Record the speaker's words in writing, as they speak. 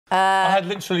I had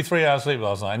literally 3 hours sleep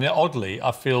last night, and oddly,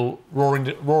 I feel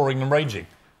roaring and raging.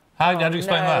 How do you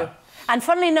explain that? And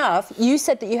funnily enough, you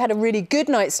said that you had a really good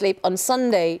night's sleep on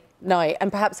Sunday night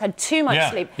and perhaps had too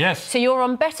much sleep. Yes. So you're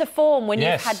on better form when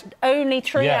you've had only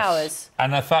 3 hours.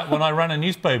 And in fact, when I ran a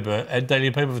newspaper, a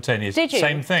daily paper for 10 years, did you?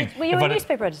 Same thing. Were you a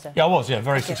newspaper editor? Yeah, I was,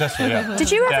 very successfully,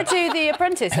 Did you ever do The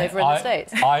Apprentice over in the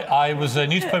States? I was a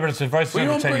newspaper editor very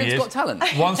successfully for 10 years. Got Talent?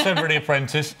 One Celebrity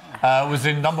Apprentice, was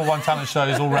in #1 talent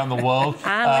shows all around the world.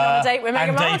 And went on a date with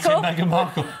Meghan Markle. And dated Meghan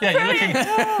Markle. Yeah,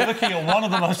 you're looking at one of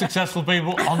the most successful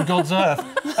people on God's earth.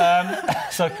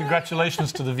 So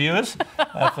congratulations to the viewers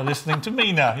for listening to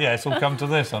me now. Yeah, it's all come to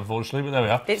this, unfortunately, but there we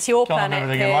are. It's your planet,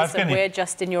 Piers, and we're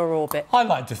just in your orbit. I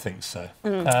like to think so.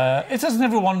 Doesn't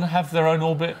everyone have their own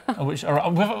orbit?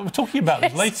 We're talking about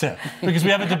this later, because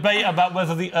we have a debate about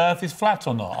whether the Earth is flat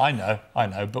or not. I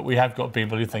know, but we have got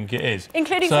people who think it is.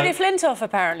 Including Freddie Flintoff,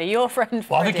 apparently, your friend Freddie.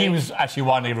 Well, I think he was actually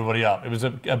winding everybody up. It was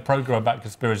a programme about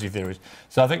conspiracy theories.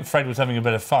 So I think Fred was having a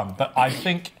bit of fun. But I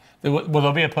think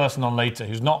there'll be a person on later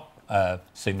who's not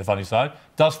seen the funny side,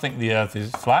 does think the Earth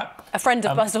is flat. A friend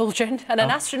of Buzz Aldrin and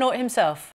an astronaut himself.